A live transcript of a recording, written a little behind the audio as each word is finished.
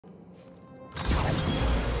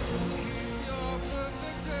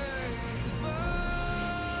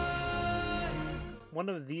One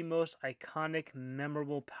of the most iconic,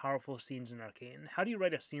 memorable, powerful scenes in Arcane. How do you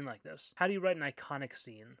write a scene like this? How do you write an iconic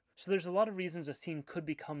scene? So there's a lot of reasons a scene could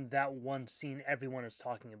become that one scene everyone is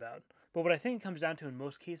talking about. But what I think it comes down to in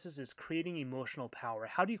most cases is creating emotional power.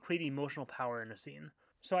 How do you create emotional power in a scene?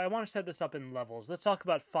 So I want to set this up in levels. Let's talk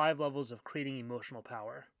about 5 levels of creating emotional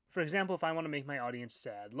power. For example, if I want to make my audience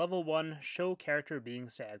sad. Level 1, show character being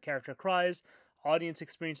sad. Character cries, audience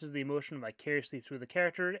experiences the emotion vicariously through the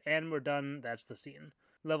character, and we're done, that's the scene.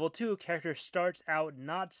 Level 2, character starts out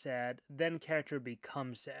not sad, then character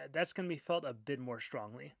becomes sad. That's going to be felt a bit more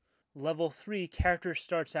strongly. Level 3, character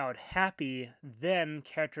starts out happy, then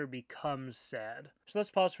character becomes sad. So let's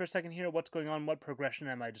pause for a second here. What's going on? What progression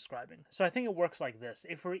am I describing? So I think it works like this.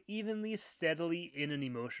 If we're evenly, steadily in an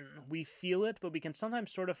emotion, we feel it, but we can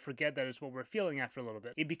sometimes sort of forget that it's what we're feeling after a little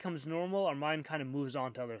bit. It becomes normal, our mind kind of moves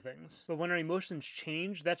on to other things. But when our emotions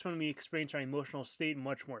change, that's when we experience our emotional state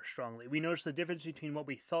much more strongly. We notice the difference between what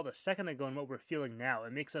we felt a second ago and what we're feeling now.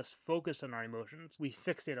 It makes us focus on our emotions. We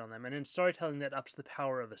fixate on them, and in storytelling that ups the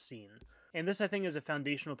power of a scene. And this, I think, is a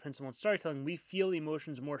foundational principle in storytelling. We feel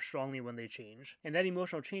emotions more strongly when they change. And that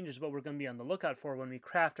emotional change is what we're going to be on the lookout for when we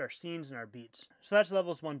craft our scenes and our beats. So that's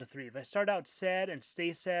levels 1 to 3. If I start out sad and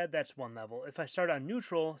stay sad, that's one level. If I start out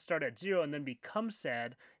neutral, start at 0, and then become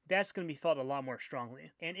sad, that's going to be felt a lot more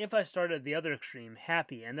strongly. And if I start at the other extreme,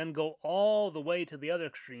 happy, and then go all the way to the other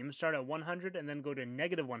extreme, start at 100 and then go to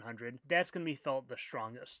negative 100, that's going to be felt the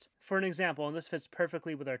strongest. For an example, and this fits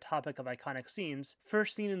perfectly with our topic of iconic scenes,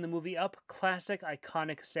 first scene in the movie Up, classic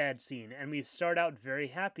iconic sad scene, and we start out very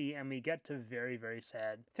happy and we get to very, very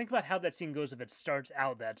sad. Think about how that scene goes if it starts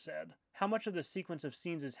out that sad. How much of the sequence of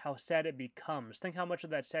scenes is how sad it becomes? Think how much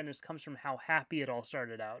of that sadness comes from how happy it all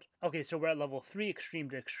started out. Okay, so we're at level 3, extreme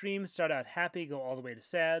to extreme, start out happy, go all the way to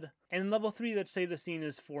sad. And in level 3, let's say the scene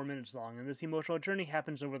is 4 minutes long, and this emotional journey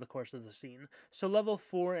happens over the course of the scene. So level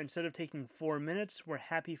 4, instead of taking 4 minutes, we're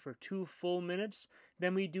happy for 2 full minutes.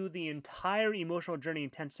 Then we do the entire emotional journey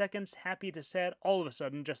in 10 seconds, happy to sad, all of a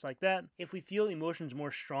sudden, just like that. If we feel emotions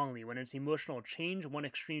more strongly when it's emotional change, one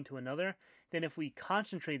extreme to another, then if we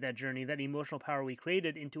concentrate that journey, that emotional power we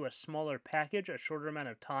created, into a smaller package, a shorter amount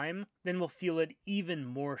of time, then we'll feel it even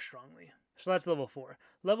more strongly. So that's level 4.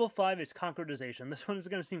 Level 5 is concretization. This one is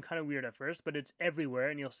going to seem kind of weird at first, but it's everywhere,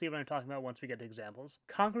 and you'll see what I'm talking about once we get to examples.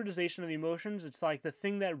 Concretization of emotions, it's like the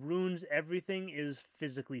thing that ruins everything is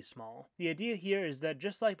physically small. The idea here is that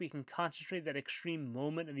just like we can concentrate that extreme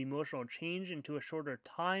moment of emotional change into a shorter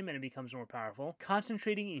time and it becomes more powerful,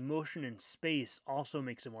 concentrating emotion in space also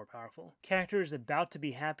makes it more powerful. Character is about to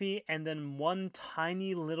be happy, and then one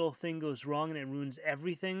tiny little thing goes wrong and it ruins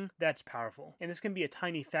everything. That's powerful. And this can be a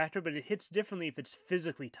tiny factor, but it hits differently if it's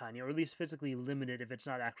physically tiny, or at least physically limited if it's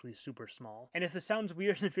not actually super small. And if this sounds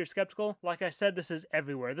weird and if you're skeptical, like I said, this is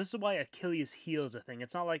everywhere. This is why Achilles' heel is a thing.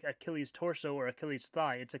 It's not like Achilles' torso or Achilles'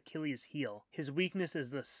 thigh, it's Achilles' heel. His weakness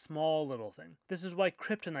is the small little thing. This is why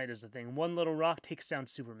kryptonite is a thing. One little rock takes down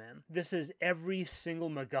Superman. This is every single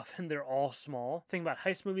MacGuffin. They're all small. Think about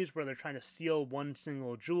heist movies where they're trying to steal one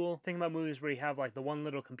single jewel. Think about movies where you have like the one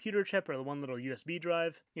little computer chip or the one little USB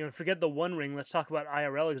drive. You know, forget the One Ring. Let's talk about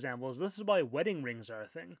IRL examples. This is why wedding rings are a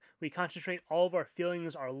thing. We concentrate all of our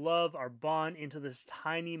feelings, our love, our bond into this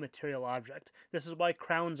tiny material object. This is why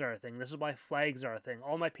crowns are a thing. This is why flags are a thing.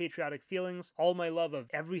 All my patriotic feelings, all my love of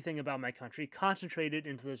everything about my country concentrated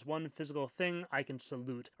into this one physical thing I can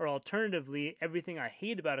salute. Or alternatively, everything I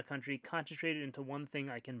hate about a country concentrated into one thing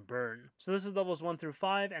I can burn. So this is levels 1 through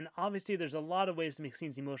 5, and obviously there's a lot of ways to make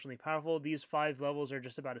scenes emotionally powerful. These 5 levels are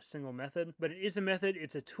just about a single method, but it is a method,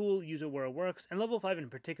 it's a tool, use it where it works, and level 5 in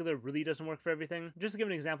particular really doesn't work for everything. Just to give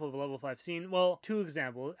an example of a level 5 scene, well, 2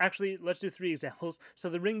 examples. Actually, let's do 3 examples. So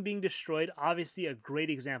the ring being destroyed, obviously a great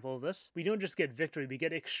example of this. We don't just get victory, we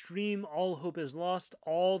get extreme, all hope is lost,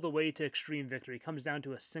 all the way to extreme victory. It comes down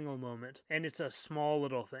to a single moment, and it's a small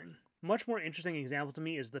little thing. Much more interesting example to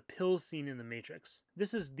me is the pills scene in The Matrix.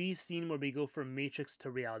 This is the scene where we go from Matrix to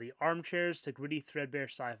reality, armchairs to gritty, threadbare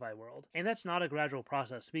sci-fi world. And that's not a gradual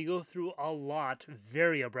process. We go through a lot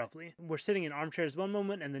very abruptly. We're sitting in armchairs one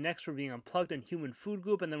moment, and the next we're being unplugged in human food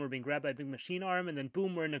goop, and then we're being grabbed by a big machine arm, and then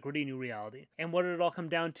boom, we're in a gritty new reality. And what did it all come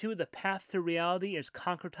down to? The path to reality is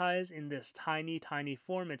concretized in this tiny, tiny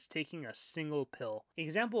form. It's taking a single pill.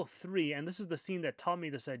 Example 3, and this is the scene that taught me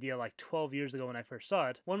this idea like 12 years ago when I first saw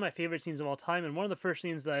it. One of my favorite favorite scenes of all time, and one of the first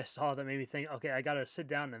scenes that I saw that made me think, okay, I gotta sit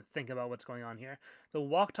down and think about what's going on here. The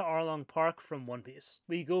walk to Arlong Park from One Piece.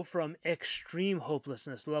 We go from extreme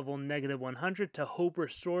hopelessness, level -100, to hope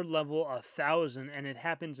restored level 1000, and it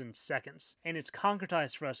happens in seconds. And it's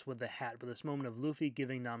concretized for us with the hat, with this moment of Luffy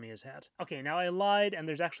giving Nami his hat. Okay, now I lied, and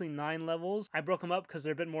there's actually 9 levels. I broke them up because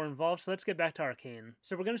they're a bit more involved, so let's get back to Arcane.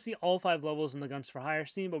 So we're going to see all 5 levels in the Guns for Hire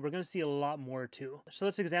scene, but we're going to see a lot more too. So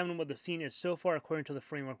let's examine what the scene is so far according to the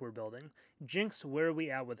framework we're building. Jinx, where are we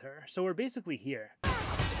at with her? So we're basically here.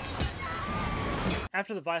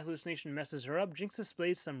 After the Vi hallucination messes her up, Jinx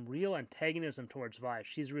displays some real antagonism towards Vi.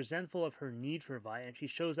 She's resentful of her need for Vi, and she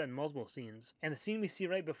shows that in multiple scenes. And the scene we see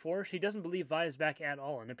right before, she doesn't believe Vi is back at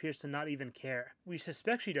all and appears to not even care. We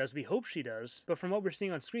suspect she does, we hope she does, but from what we're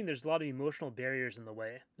seeing on screen, there's a lot of emotional barriers in the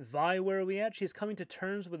way. Vi, where are we at? She's coming to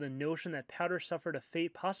terms with the notion that Powder suffered a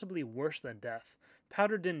fate possibly worse than death.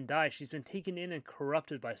 Powder didn't die, she's been taken in and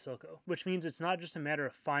corrupted by Silco, which means it's not just a matter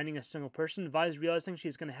of finding a single person. Vi's realizing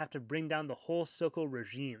she's going to have to bring down the whole Silco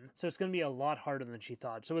regime, so it's going to be a lot harder than she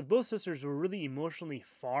thought. So with both sisters, we're really emotionally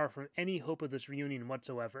far from any hope of this reunion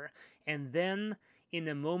whatsoever. And then, in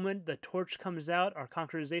a moment, the torch comes out, our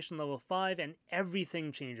concretization level 5, and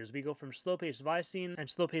everything changes. We go from slow-paced Vi scene and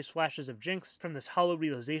slow-paced flashes of Jinx, from this hollow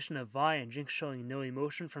realization of Vi and Jinx showing no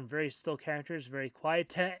emotion, from very still characters, very quiet,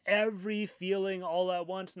 to every feeling all at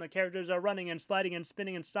once, and the characters are running and sliding and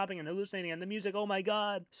spinning and stopping and hallucinating, and the music, oh my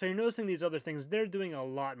god! So you're noticing these other things, they're doing a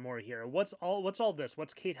lot more here. What's all this?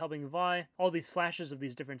 What's Kate helping Vi? All these flashes of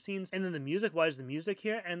these different scenes, and then the music, why is the music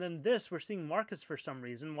here? And then this, we're seeing Marcus for some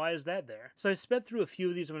reason, why is that there? So I sped through a few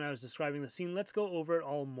of these when I was describing the scene. Let's go over it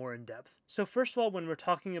all more in depth. So first of all, when we're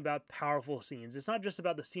talking about powerful scenes, it's not just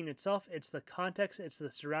about the scene itself, it's the context, it's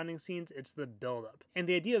the surrounding scenes, it's the build-up. And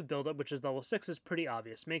the idea of build-up, which is level 6, is pretty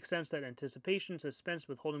obvious. Makes sense that anticipation, suspense,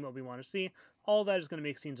 withholding what we want to see, all that is going to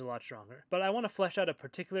make scenes a lot stronger. But I want to flesh out a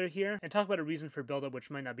particular here and talk about a reason for build-up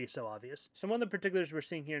which might not be so obvious. So one of the particulars we're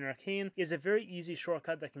seeing here in Arcane is a very easy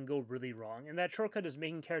shortcut that can go really wrong, and that shortcut is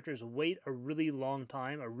making characters wait a really long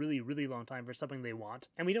time, a really long time for something they want.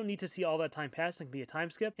 And we don't need to see all that time pass, it can be a time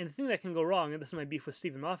skip. And the thing that can go wrong, and this is my beef with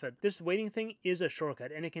Stephen Moffat, this waiting thing is a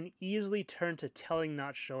shortcut, and it can easily turn to telling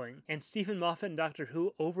not showing. And Stephen Moffat and Doctor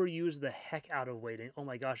Who overused the heck out of waiting. Oh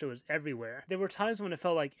my gosh, it was everywhere. There were times when it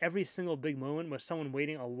felt like every single big moment was someone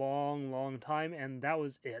waiting a long time, and that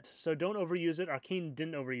was it. So don't overuse it. Arcane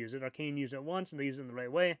didn't overuse it. Arcane used it once, and they used it in the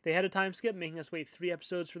right way. They had a time skip, making us wait 3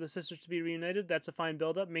 episodes for the sisters to be reunited. That's a fine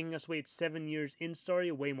build-up. Making us wait 7 years in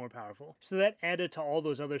story, way more powerful. So that added to all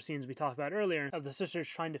those other scenes we talked about earlier, of the sisters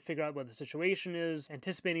trying to figure out what the situation is,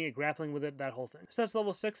 anticipating it, grappling with it, that whole thing. So that's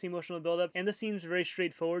level 6, emotional build-up, and this seems very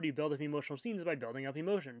straightforward. You build up emotional scenes by building up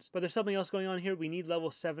emotions. But there's something else going on here. We need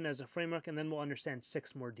level 7 as a framework, and then we'll understand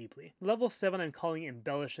 6 more deeply. Level 7 I'm calling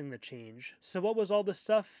embellishing the change. So what was all this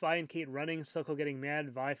stuff? Vi and Kate running, Silco getting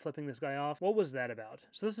mad, Vi flipping this guy off. What was that about?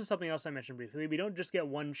 So this is something else I mentioned briefly. We don't just get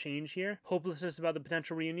one change here, hopelessness about the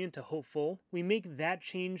potential reunion, to hopeful. We make that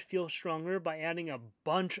change feel stronger by adding a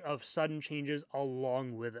bunch of sudden changes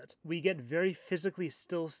along with it. We get very physically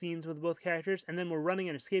still scenes with both characters, and then we're running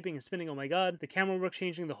and escaping and spinning, oh my god. The camera work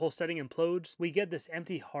changing, the whole setting implodes. We get this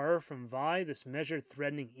empty horror from Vi, this measured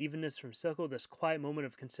threatening evenness from Silco, this quiet moment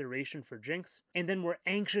of consideration for Jinx. And then we're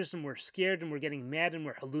anxious and we're scared and we're getting mad and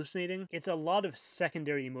we're hallucinating. It's a lot of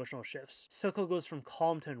secondary emotional shifts. Silco goes from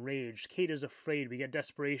calm to enraged. Kate is afraid. We get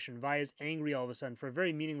desperation. Vi is angry all of a sudden for a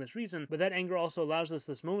very meaningless reason, but that anger also allows us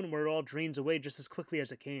this moment where it all drains away just as quickly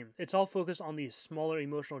as it came. It's all focused on these smaller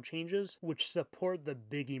emotional changes which support the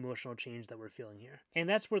big emotional change that we're feeling here. And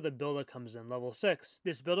that's where the build-up comes in, level 6.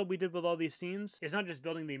 This build-up we did with all these scenes is not just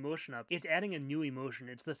building the emotion up, it's adding a new emotion.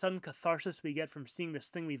 It's the sudden catharsis we get from seeing this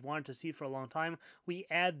thing we've wanted to see for a long time. We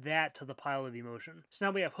add that to the pile of emotion. So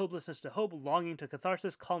now we have hopelessness to hope, longing to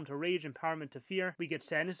catharsis, calm to rage, empowerment to fear. We get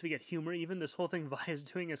sadness, we get humor even. This whole thing Vi is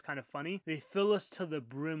doing is kind of funny. They fill us to the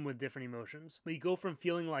brim with different emotions. We go from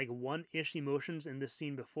feeling like one-ish emotions in this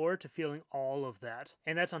scene before to feeling all of that.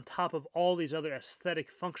 And that's on top of all these other aesthetic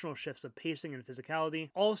functional shifts of pacing and physicality,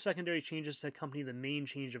 all secondary changes to accompany the main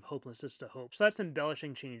change of hopelessness to hope. So that's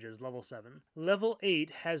embellishing changes, level 7. Level 8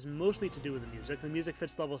 has mostly to do with the music. The music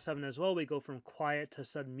fits level 7 as well. We go from quiet to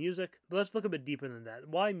sudden music, but let's look a bit deeper than that.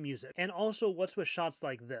 Why music? And also, what's with shots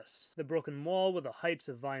like this? The broken wall with the heights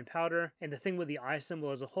of Vi and Powder, and the thing with the eye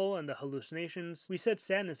symbol as a whole, and the hallucinations. We said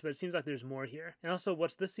sadness, but it seems like there's more here. And also,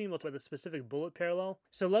 what's this scene with the specific bullet parallel?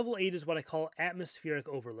 So level 8 is what I call atmospheric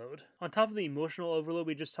overload. On top of the emotional overload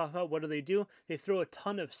we just talked about, what do? They throw a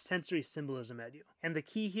ton of sensory symbolism at you. And the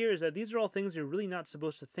key here is that these are all things you're really not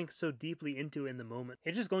supposed to think so deeply into in the moment.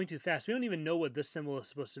 It's just going too fast. We don't even know what this symbol is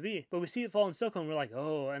supposed to be, but we see it fall in Silco and we're like,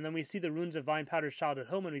 oh, and then we see the runes of Vi and Powder's childhood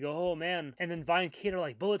home and we go, oh man. And then Vi and Kate are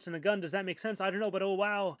like, bullets and a gun, does that make sense? I don't know, but oh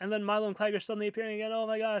wow. And then Milo and Clegg are suddenly appearing again, oh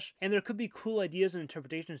my gosh. And there could be cool ideas and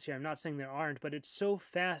interpretations here, I'm not saying there aren't, but it's so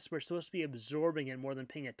fast, we're supposed to be absorbing it more than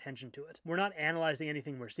paying attention to it. We're not analyzing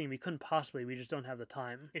anything we're seeing, we couldn't possibly, we just don't have the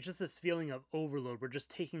time. It's just this feeling of overload, we're just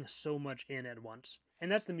taking so much in at once.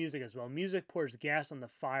 And that's the music as well. Music pours gas on the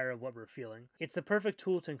fire of what we're feeling. It's the perfect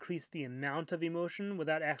tool to increase the amount of emotion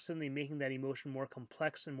without accidentally making that emotion more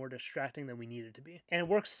complex and more distracting than we need it to be. And it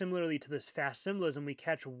works similarly to this fast symbolism. We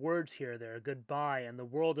catch words here or there, goodbye, and the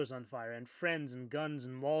world is on fire, and friends, and guns,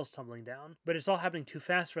 and walls tumbling down. But it's all happening too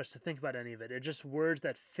fast for us to think about any of it. It's just words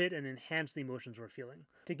that fit and enhance the emotions we're feeling.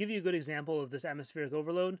 To give you a good example of this atmospheric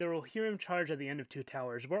overload, the Rohirrim charge at the end of Two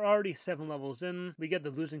Towers. We're already 7 levels in, we get the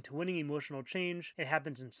losing to winning emotional change, it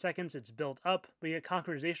happens in seconds, it's built up, we get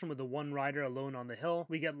conquerization with the one rider alone on the hill,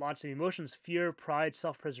 we get lots of emotions, fear, pride,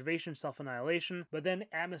 self-preservation, self-annihilation, but then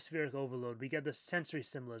atmospheric overload, we get the sensory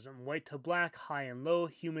symbolism, white to black, high and low,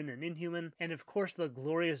 human and inhuman, and of course the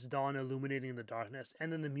glorious dawn illuminating the darkness,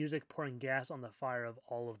 and then the music pouring gas on the fire of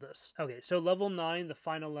all of this. Okay, so level 9, the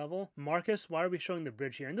final level. Marcus, why are we showing the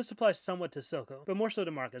bridge here? And this applies somewhat to Silco, but more so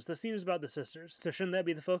to Marcus. The scene is about the sisters, so shouldn't that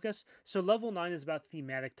be the focus? So level 9 is about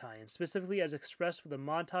thematic tie-in, specifically as expressed with a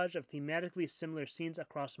montage of thematically similar scenes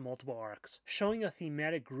across multiple arcs, showing a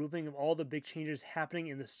thematic grouping of all the big changes happening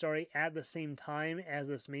in the story at the same time as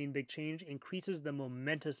this main big change increases the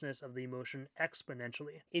momentousness of the emotion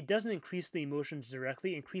exponentially. It doesn't increase the emotions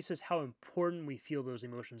directly, it increases how important we feel those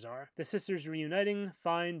emotions are. The sisters reuniting,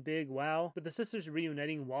 fine, big, wow, but the sisters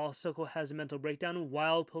reuniting while Silco has a mental breakdown,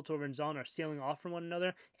 while Piltover and Zahn are sailing off from one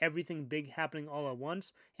another, everything big happening all at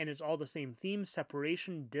once, and it's all the same theme,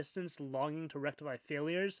 separation, distance, longing to rectify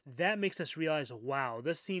failures. That makes us realize, wow,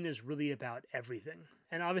 this scene is really about everything.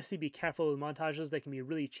 And obviously be careful with montages, they can be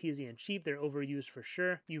really cheesy and cheap, they're overused for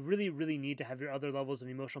sure. You really need to have your other levels of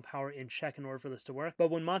emotional power in check in order for this to work.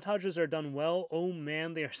 But when montages are done well, oh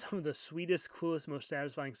man, they are some of the sweetest, coolest, most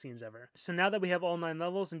satisfying scenes ever. So now that we have all 9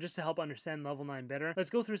 levels, and just to help understand level 9 better, let's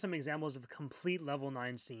go through some examples of complete level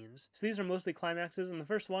 9 scenes. So these are mostly climaxes, and the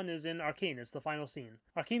first one is in Arcane, it's the final scene.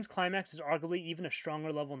 Arcane's climax is arguably even a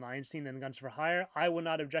stronger level 9 scene than Guns for Hire. I would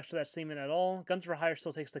not object to that statement at all. Guns for Hire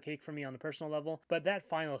still takes the cake for me on the personal level, but that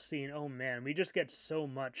final scene, oh man, we just get so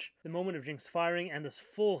much. The moment of Jinx firing and this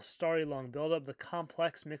full story-long build-up, the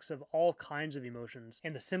complex mix of all kinds of emotions,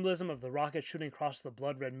 and the symbolism of the rocket shooting across the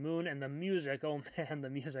blood-red moon, and the music, oh man, the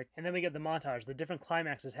music. And then we get the montage, the different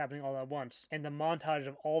climaxes happening all at once, and the montage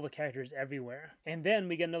of all the characters everywhere. And then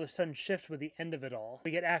we get another sudden shift with the end of it all. We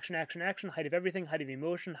get action, action, action, height of everything, height of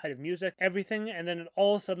emotion, height of music, everything, and then it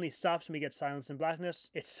all suddenly stops and we get silence and blackness.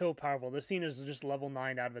 It's so powerful. This scene is just level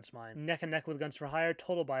 9 out of its mind. Neck and neck with Guns for Hire,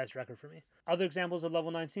 total bias record for me. Other examples of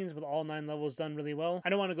level 9 scenes with all 9 levels done really well. I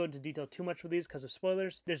don't want to go into detail too much with these because of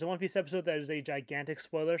spoilers. There's a One Piece episode that is a gigantic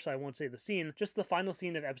spoiler, so I won't say the scene. Just the final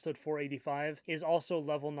scene of episode 485 is also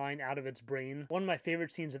level 9 out of its brain. One of my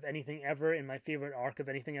favorite scenes of anything ever in my favorite arc of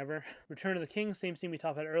anything ever. Return of the King, same scene we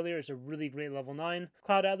talked about earlier, is a really great level 9.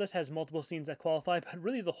 Cloud Atlas has multiple scenes that qualify, but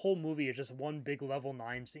really the whole movie is just one big level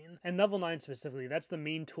 9 scene. And level 9 specifically, that's the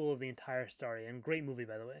main tool of the entire story, and great movie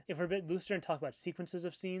by the way. If we're a bit looser and talk about sequences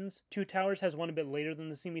of scenes, Two Towers has one a bit later than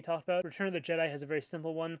the scene we talked about. Return of the Jedi has a very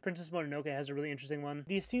simple one. Princess Mononoke has a really interesting one.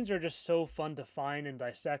 These scenes are just so fun to find and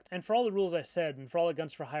dissect, and for all the rules I said, and for all that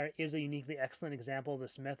Guns for Hire is a uniquely excellent example of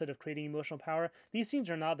this method of creating emotional power, these scenes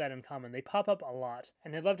are not that uncommon. They pop up a lot,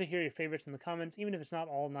 and I'd love to hear your favorites in the comments, even if it's not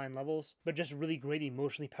all 9 levels, but just really great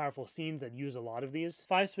emotionally powerful scenes that use a lot of these.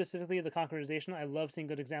 5 specifically, the Conquerization, I love seeing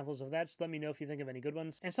good examples of that, so let me know if you think of any good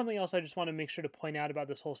ones. And something else I just want to make sure to point out about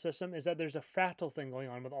this whole system is that there's a fractal thing going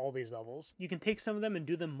on with all these levels. You can take some of them and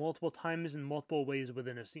do them multiple times in multiple ways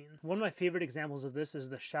within a scene. One of my favorite examples of this is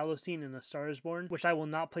the shallow scene in A Star is Born, which I will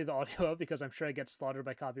not play the audio of because I'm sure I get slaughtered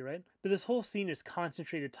by copyright. But this whole scene is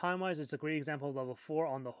concentrated time-wise. It's a great example of level 4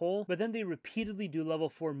 on the whole, but then they repeatedly do level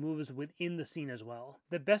 4 moves within the scene as well.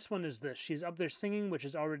 The best one is this. She's up there singing, which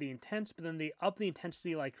is already intense, but then they up the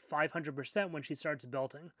intensity like 500% when she starts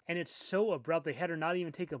belting. And it's so abrupt, they had her not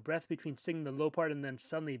even take a breath between singing the low part and then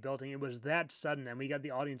suddenly belting. It was that sudden, and we got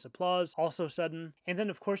the audience applause, also sudden. And then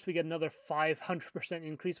of course we get another 500%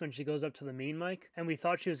 increase when she goes up to the main mic, and we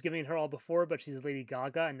thought she was giving it her all before, but she's Lady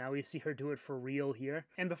Gaga, and now we see her do it for real here.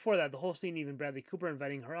 And before that, the whole scene, even Bradley Cooper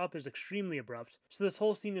inviting her up, is extremely abrupt. So this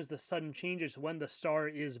whole scene is the sudden change. It's when the star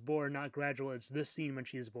is born, not gradual. It's this scene when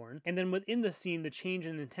she is born. And then within the scene, the change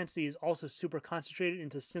in intensity is also super concentrated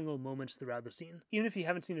into single moments throughout the scene. Even if you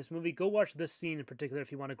haven't seen this movie, go watch this scene in particular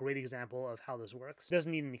if you want a great example of how this works. It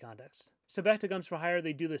doesn't need any context. So back to Guns for Hire,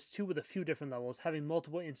 they do this too with a few different levels, having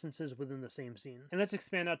multiple instances within the same scene. And let's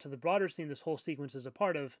expand out to the broader scene this whole sequence is a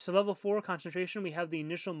part of. So level 4, concentration, we have the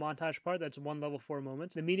initial montage part, that's one level 4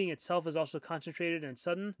 moment. The meeting itself is also concentrated and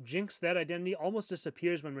sudden. Jinx, that identity almost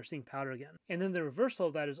disappears when we're seeing Powder again. And then the reversal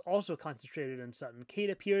of that is also concentrated and sudden. Kate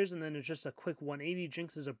appears and then it's just a quick 180.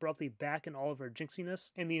 Jinx is abruptly back in all of her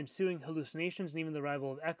jinxiness. And the ensuing hallucinations and even the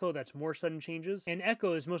arrival of Echo, that's more sudden changes. And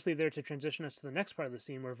Echo is mostly there to transition us to the next part of the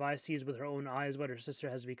scene where Vi sees with her own eyes what her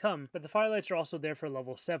sister has become. But the firelights are also there for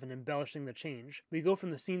level 7, embellishing the change. We go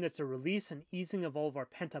from the scene that's a release and easing of all of our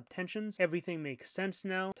pent-up tensions, everything makes sense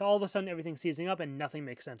now, to all of a sudden everything seizing up and nothing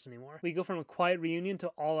makes sense anymore. We go from a quiet reunion to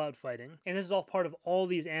all-out fighting. And this is all part of all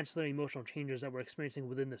these ancillary emotional changes that we're experiencing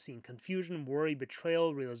within the scene. Confusion, worry,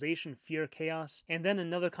 betrayal, realization, fear, chaos. And then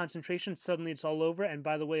another concentration, suddenly it's all over, and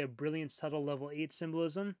by the way, a brilliant subtle level 8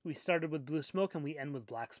 symbolism. We started with blue smoke and we end with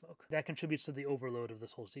black smoke. That contributes to the overload of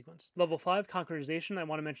this whole sequence. Level 5, concretization, I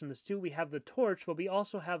want to mention this too. We have the torch, but we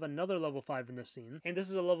also have another level 5 in this scene. And this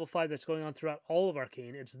is a level 5 that's going on throughout all of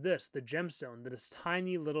Arcane. It's this, the gemstone, this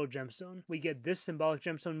tiny little gemstone. We get this symbolic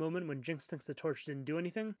gemstone moment when Jinx thinks the torch didn't do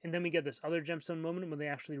anything, and then we get this other gemstone moment when they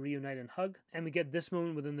actually reunite and hug, and we get this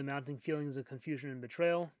moment within the mounting feelings of confusion and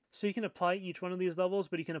betrayal. So you can apply each one of these levels,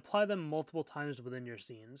 but you can apply them multiple times within your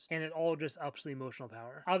scenes, and it all just ups the emotional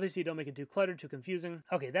power. Obviously, don't make it too cluttered, too confusing.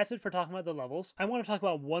 Okay, that's it for talking about the levels. I want to talk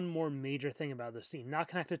about one more major thing about this scene, not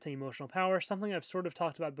connected to emotional power, something I've sort of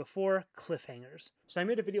talked about before, cliffhangers. So I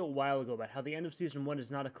made a video a while ago about how the end of Season 1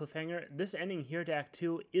 is not a cliffhanger. This ending here to Act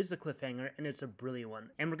 2 is a cliffhanger, and it's a brilliant one.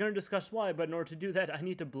 And we're going to discuss why, but in order to do that, I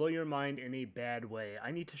need to blow your mind in a bad way.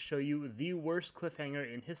 I need to show you the worst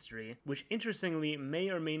cliffhanger in history, which interestingly may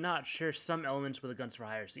or may not share some elements with a Guns for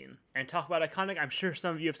Hire scene. And talk about iconic, I'm sure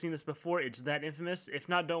some of you have seen this before, it's that infamous. If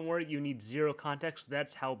not, don't worry, you need zero context,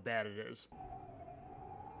 that's how bad it is.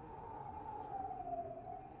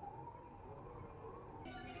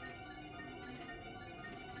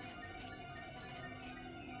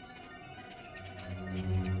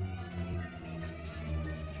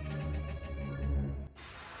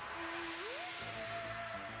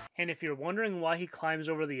 And if you're wondering why he climbs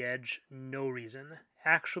over the edge, no reason.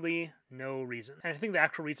 Actually, no reason. And I think the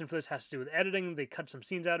actual reason for this has to do with editing. They cut some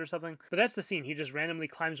scenes out or something. But that's the scene. He just randomly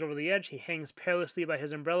climbs over the edge, he hangs perilously by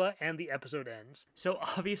his umbrella, and the episode ends. So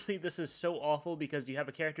obviously this is so awful because you have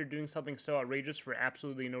a character doing something so outrageous for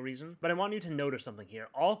absolutely no reason. But I want you to notice something here.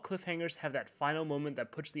 All cliffhangers have that final moment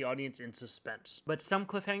that puts the audience in suspense. But some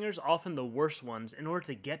cliffhangers, often the worst ones, in order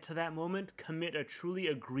to get to that moment, commit a truly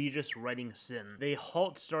egregious writing sin. They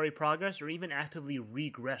halt story progress or even actively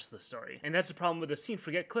regress the story. And that's the problem with the scene.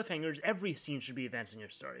 Forget cliffhangers, every scene should be advancing your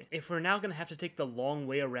story. If we're now going to have to take the long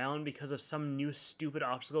way around because of some new stupid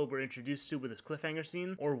obstacle we're introduced to with this cliffhanger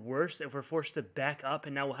scene, or worse, if we're forced to back up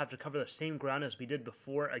and now we'll have to cover the same ground as we did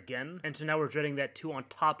before again, and so now we're dreading that too on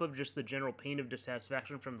top of just the general pain of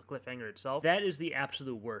dissatisfaction from the cliffhanger itself, that is the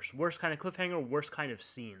absolute worst. Worst kind of cliffhanger, worst kind of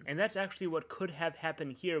scene. And that's actually what could have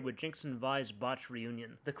happened here with Jinx and Vi's botched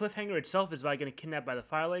reunion. The cliffhanger itself is Vi getting kidnapped by the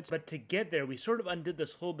firelights, but to get there, we sort of undid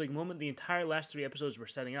this whole big moment the entire last 3 episodes were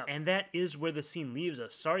setting up. And that is where the scene leaves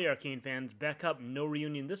us. Sorry, Arcane fans, back up, no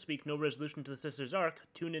reunion this week, no resolution to the sisters' arc,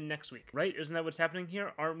 tune in next week. Right? Isn't that what's happening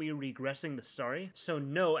here? Aren't we regressing the story? So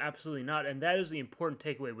no, absolutely not, and that is the important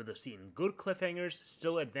takeaway with the scene. Good cliffhangers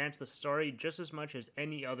still advance the story just as much as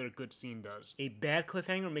any other good scene does. A bad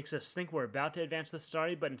cliffhanger makes us think we're about to advance the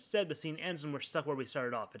story, but instead the scene ends and we're stuck where we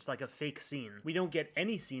started off. It's like a fake scene. We don't get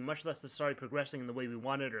any scene, much less the story progressing in the way we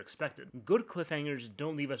wanted or expected. Good cliffhangers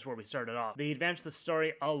don't leave us where we started off. They advance the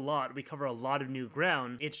story a lot, we cover a lot of new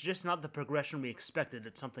ground, it's just not the progression we expected,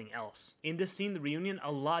 it's something else. In this scene, the reunion,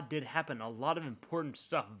 a lot did happen, a lot of important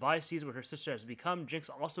stuff. Vi sees what her sister has become, Jinx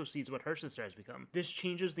also sees what her sister has become. This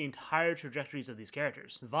changes the entire trajectories of these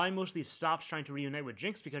characters. Vi mostly stops trying to reunite with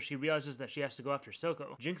Jinx because she realizes that she has to go after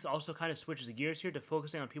Silco. Jinx also kind of switches gears here to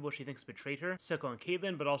focusing on people she thinks betrayed her, Silco and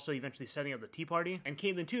Caitlyn, but also eventually setting up the tea party. And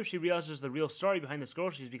Caitlyn too, she realizes the real story behind this girl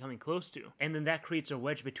she's becoming close to. And then that creates a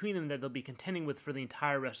wedge between them that they'll be contending with for the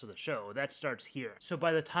entire rest of the show. That starts here. So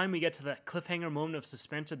by the time we get to that cliffhanger moment of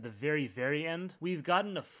suspense at the very, very end, we've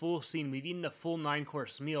gotten a full scene, we've eaten a full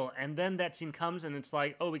 9-course meal, and then that scene comes and it's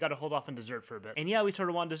like, oh, we gotta hold off on dessert for a bit. And yeah, we sort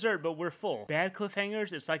of want dessert, but we're full. Bad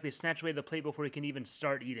cliffhangers, it's like they snatch away the plate before we can even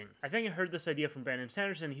start eating. I think I heard this idea from Brandon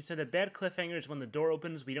Sanderson. He said a bad cliffhanger is when the door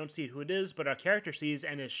opens, we don't see who it is, but our character sees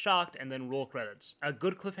and is shocked, and then roll credits. A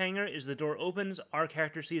good cliffhanger is the door opens, our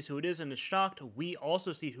character sees who it is and is shocked, we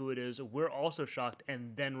also see who it is, we're also shocked,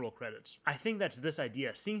 and then roll credits. I think that's this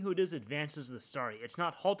idea. Seeing who it is advances the story. It's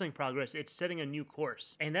not halting progress, it's setting a new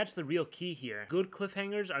course. And that's the real key here. Good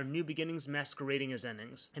cliffhangers are new beginnings masquerading as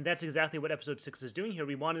endings. And that's exactly what episode 6 is doing here.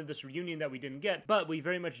 We wanted this reunion that we didn't get, but we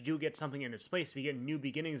very much do get something in its place. We get new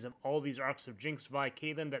beginnings of all these arcs of Jinx, Vi,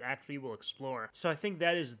 Caitlyn that Act 3 will explore. So I think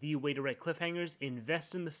that is the way to write cliffhangers.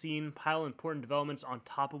 Invest in the scene, pile important developments on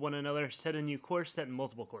top of one another, set a new course, set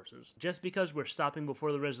multiple courses. Just because we're stopping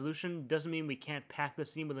before the resolution doesn't mean we can't pack the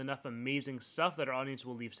scene with enough amazing stuff that our audience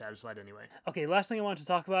will leave satisfied anyway. Okay, last thing I want to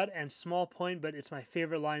talk about, and small point, but it's my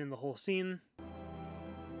favorite line in the whole scene.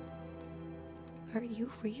 Are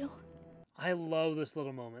you real? I love this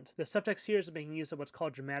little moment. The subtext here is making use of what's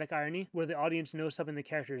called dramatic irony, where the audience knows something the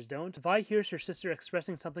characters don't. Vi hears her sister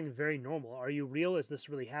expressing something very normal. Are you real? Is this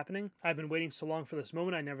really happening? I've been waiting so long for this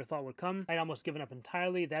moment I never thought would come. I'd almost given up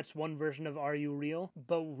entirely. That's one version of are you real?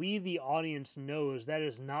 But we, the audience, knows that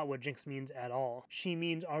is not what Jinx means at all. She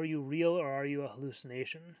means are you real or are you a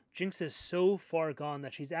hallucination? Jinx is so far gone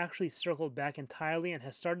that she's actually circled back entirely and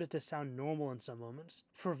has started to sound normal in some moments.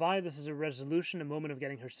 For Vi, this is a resolution, a moment of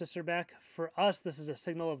getting her sister back. For us, this is a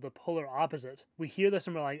signal of the polar opposite. We hear this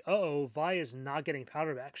and we're like, uh-oh, Vi is not getting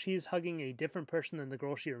Powder back. She's hugging a different person than the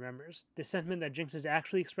girl she remembers. The sentiment that Jinx is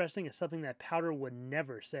actually expressing is something that Powder would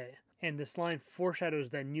never say. And this line foreshadows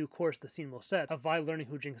that new course the scene will set, of Vi learning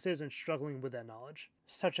who Jinx is and struggling with that knowledge.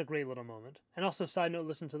 Such a great little moment. And also, side note,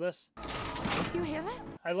 listen to this. Do you hear that?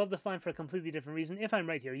 I love this line for a completely different reason. If I'm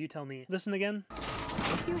right here, you tell me. Listen again.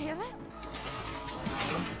 Do you hear that?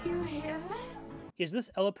 Do you hear that? Is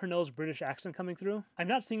this Ella Purnell's British accent coming through? I'm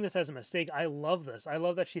not seeing this as a mistake. I love this. I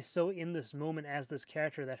love that she's so in this moment as this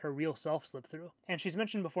character that her real self slipped through. And she's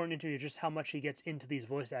mentioned before in interviews just how much she gets into these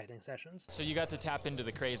voice acting sessions. So you got to tap into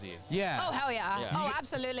the crazy. Yeah. Oh, hell yeah. Oh,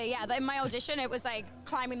 absolutely, yeah. In my audition, it was like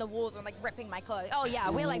climbing the walls and like ripping my clothes. Oh, yeah,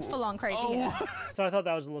 we're like full on crazy here. So I thought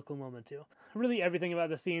that was a little cool moment too. Really everything about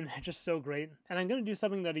the scene, just so great. And I'm going to do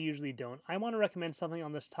something that I usually don't. I want to recommend something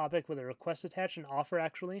on this topic with a request attached, an offer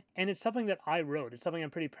actually. And it's something that I wrote. It's something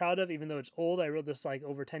I'm pretty proud of, even though it's old. I wrote this like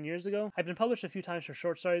over 10 years ago. I've been published a few times for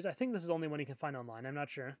short stories. I think this is the only one you can find online. I'm not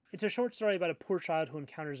sure. It's a short story about a poor child who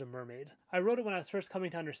encounters a mermaid. I wrote it when I was first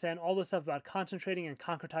coming to understand all this stuff about concentrating and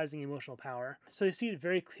concretizing emotional power. So you see it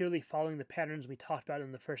very clearly following the patterns we talked about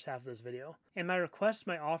in the first half of this video. And my request,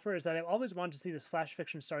 my offer, is that I've always wanted to see this flash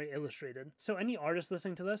fiction story illustrated. So any artist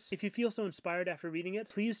listening to this, if you feel so inspired after reading it,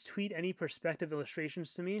 please tweet any perspective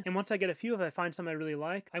illustrations to me. And once I get a few, if I find some I really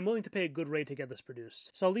like, I'm willing to pay a good rate to get this produced.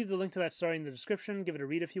 So I'll leave the link to that story in the description. Give it a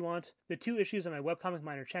read if you want. The 2 issues of my webcomic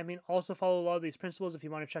Minor Champion also follow a lot of these principles if you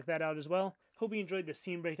want to check that out as well. Hope you enjoyed the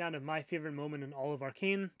scene breakdown of my favorite moment in all of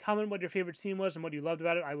Arcane. Comment what your favorite scene was and what you loved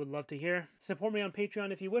about it. I would love to hear. Support me on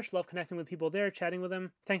Patreon if you wish. Love connecting with people there, chatting with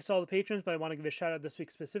them. Thanks to all the patrons, but I want to give a shout out this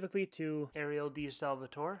week specifically to Ariel D.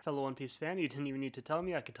 Salvatore, fellow One Piece fan. You didn't even need to tell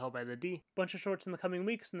me. I could tell by the D. Bunch of shorts in the coming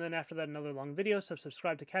weeks, and then after that another long video, so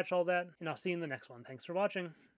subscribe to catch all that, and I'll see you in the next one. Thanks for watching.